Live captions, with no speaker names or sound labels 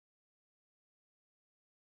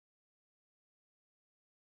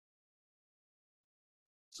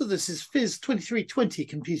So this is PHYS2320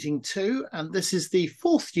 Computing 2, and this is the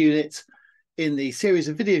fourth unit in the series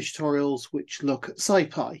of video tutorials which look at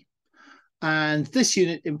Scipy. And this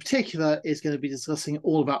unit in particular is going to be discussing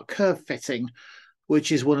all about curve fitting,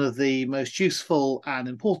 which is one of the most useful and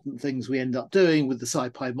important things we end up doing with the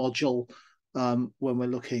Scipy module when we're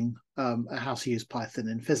looking at how to use Python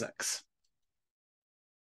in physics.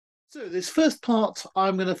 So this first part,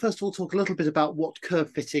 I'm going to first of all talk a little bit about what curve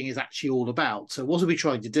fitting is actually all about. So what are we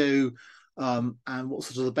trying to do, and what's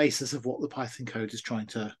sort of the basis of what the Python code is trying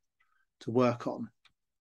to work on.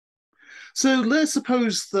 So let's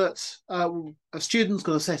suppose that a student's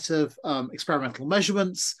got a set of experimental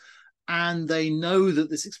measurements, and they know that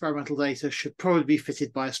this experimental data should probably be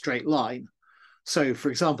fitted by a straight line. So for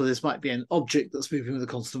example, this might be an object that's moving with a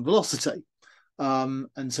constant velocity.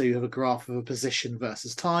 And so you have a graph of a position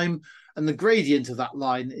versus time, and the gradient of that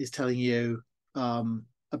line is telling you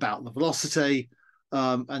about the velocity,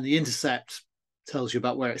 and the intercept tells you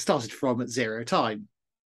about where it started from at 0 time,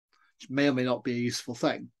 which may or may not be a useful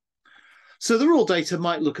thing. So the raw data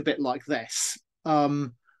might look a bit like this.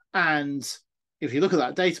 And if you look at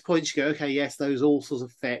that data point, you go, okay, yes, those all sort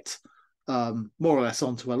of fit more or less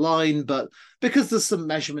onto a line, but because there's some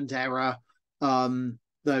measurement error,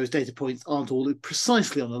 those data points aren't all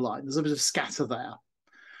precisely on the line. There's a bit of scatter there.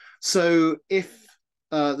 So if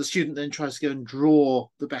the student then tries to go and draw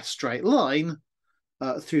the best straight line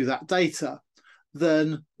through that data,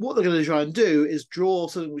 then what they're going to try and do is draw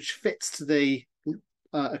something which fits to the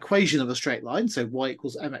equation of a straight line, so y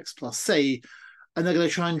equals mx plus c, and they're going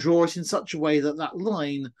to try and draw it in such a way that that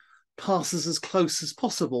line passes as close as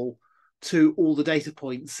possible to all the data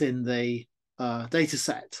points in the data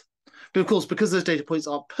set. But of course, because those data points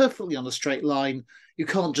aren't perfectly on a straight line, you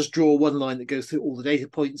can't just draw one line that goes through all the data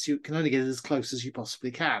points. You can only get it as close as you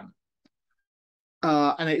possibly can.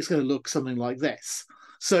 And it's going to look something like this.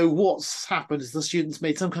 So what's happened is the students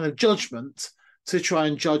made some kind of judgment to try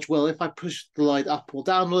and judge, well, if I push the line up or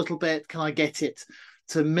down a little bit, can I get it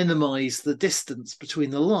to minimize the distance between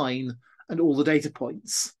the line and all the data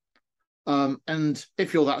points? And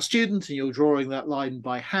if you're that student and you're drawing that line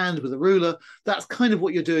by hand with a ruler, that's kind of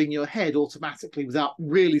what you're doing in your head automatically without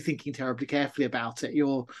really thinking terribly carefully about it.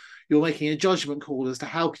 You're making a judgment call as to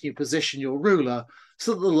how can you position your ruler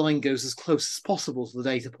so that the line goes as close as possible to the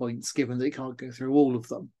data points, given that you can't go through all of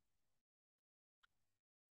them.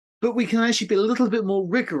 But we can actually be a little bit more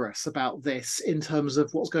rigorous about this in terms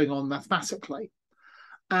of what's going on mathematically.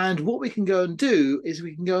 And what we can go and do is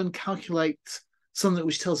we can go and calculate something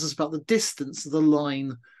which tells us about the distance of the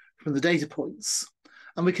line from the data points.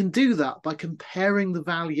 And we can do that by comparing the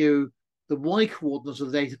value, the y coordinate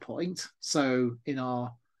of the data point. So in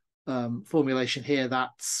our formulation here,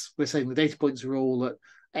 we're saying the data points are all at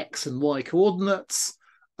x and y coordinates.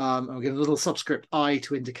 And we're giving a little subscript I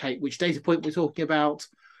to indicate which data point we're talking about.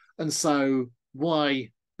 And so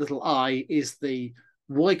y little I is the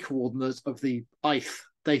y coordinate of the ith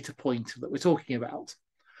data point that we're talking about.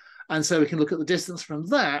 And so we can look at the distance from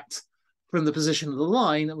that, from the position of the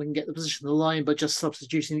line, and we can get the position of the line by just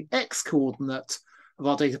substituting the x coordinate of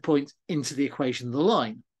our data point into the equation of the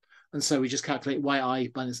line. And so we just calculate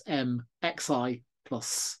yi minus mxi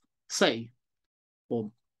plus c. Or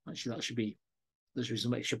actually, there should be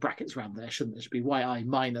some extra brackets around there, shouldn't there? There should be yi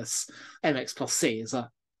minus mx plus c is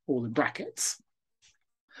all in brackets.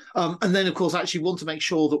 And then, of course, actually want to make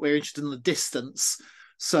sure that we're interested in the distance,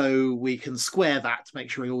 so we can square that to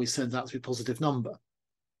make sure it always turns out to be a positive number.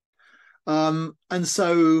 And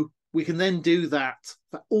so we can then do that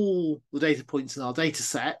for all the data points in our data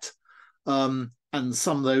set, and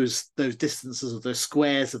sum those distances of those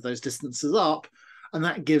squares of those distances up, and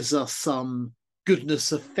that gives us some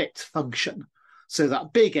goodness of fit function. So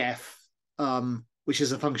that big F, which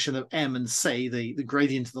is a function of m and c, the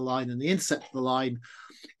gradient of the line and the intercept of the line,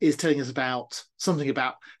 is telling us about something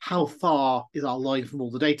about how far is our line from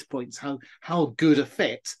all the data points, how good a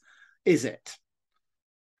fit is it.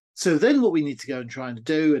 So then what we need to go and try and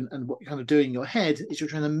do, and what you're kind of doing in your head, is you're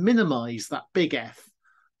trying to minimize that big F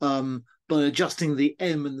by adjusting the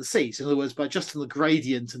m and the c. So in other words, by adjusting the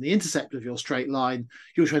gradient and the intercept of your straight line,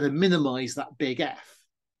 you're trying to minimize that big F.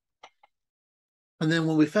 And then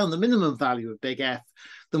when we found the minimum value of big F,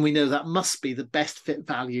 then we know that must be the best fit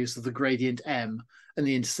values of the gradient m and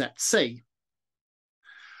the intercept c.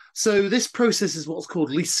 So this process is what's called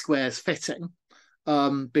least squares fitting,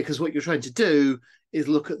 because what you're trying to do is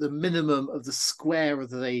look at the minimum of the square of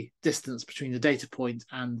the distance between the data point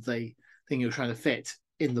and the thing you're trying to fit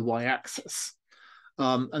in the y-axis.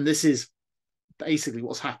 And this is basically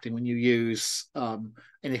what's happening when you use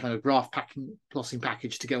any kind of graph plotting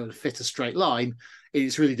package to go and fit a straight line.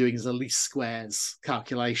 It's really doing is a least squares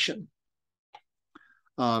calculation.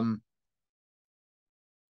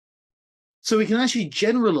 So we can actually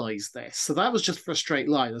generalize this. So that was just for a straight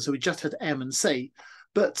line. So we just had M and C.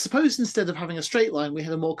 But suppose instead of having a straight line, we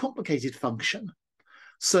had a more complicated function.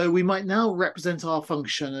 So we might now represent our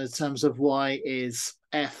function in terms of y is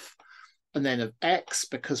f and then of x,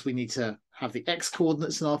 because we need to have the x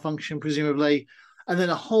coordinates in our function, presumably, and then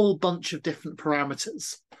a whole bunch of different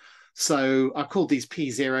parameters. So I've called these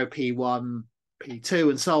P0, P1, P2,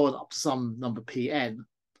 and so on up to some number Pn.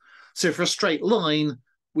 So for a straight line,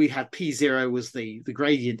 we had P0 was the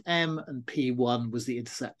gradient M and P1 was the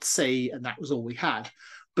intercept C, and that was all we had.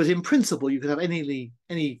 But in principle, you could have any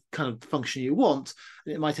kind of function you want,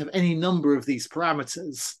 and it might have any number of these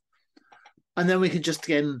parameters. And then we can just,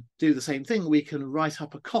 again, do the same thing. We can write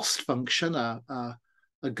up a cost function, a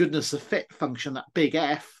goodness of fit function, that big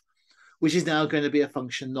F, which is now going to be a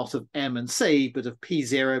function not of M and C, but of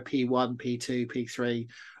P0, P1, P2, P3,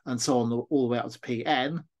 and so on, all the way up to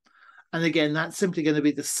Pn. And again, that's simply going to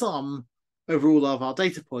be the sum over all of our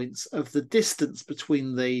data points of the distance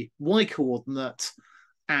between the y coordinate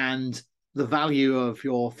and the value of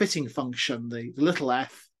your fitting function, the little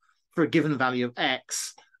f, for a given value of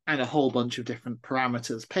x, and a whole bunch of different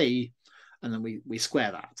parameters, p, and then we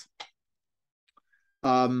square that.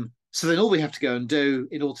 So then all we have to go and do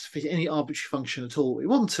in order to fit any arbitrary function at all we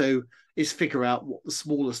want to is figure out what the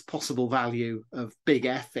smallest possible value of big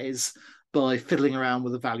F is by fiddling around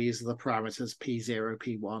with the values of the parameters P0,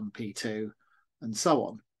 P1, P2, and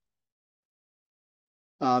so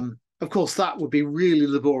on. Of course, that would be really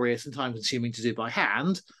laborious and time-consuming to do by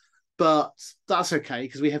hand, but that's okay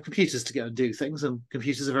because we have computers to go and do things, and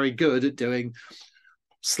computers are very good at doing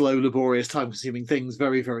slow, laborious, time-consuming things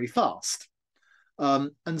very, very fast.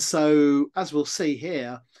 And so, as we'll see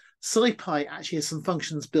here, Scipy actually has some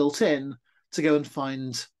functions built in to go and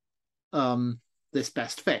find this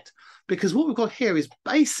best fit. Because what we've got here is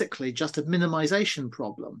basically just a minimization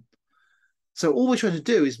problem. So all we're trying to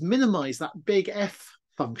do is minimize that big F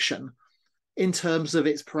function in terms of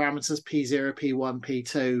its parameters P0, P1,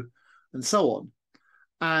 P2, and so on.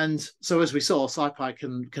 And so as we saw, Scipy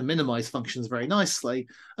can minimize functions very nicely.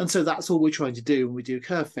 And so that's all we're trying to do when we do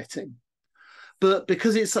curve fitting. But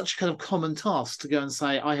because it's such a kind of common task to go and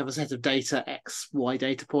say, I have a set of data, X, Y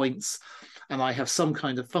data points, and I have some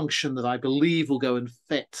kind of function that I believe will go and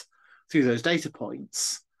fit through those data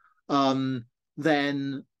points, then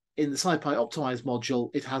in the Scipy optimized module,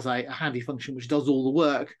 it has a handy function which does all the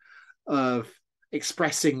work of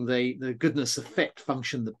expressing the goodness of fit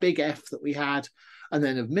function, the big F that we had, and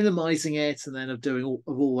then of minimizing it, and then of doing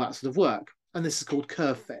all that sort of work. And this is called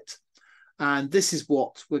curve fit. And this is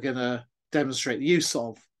what we're going to demonstrate the use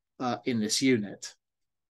of in this unit.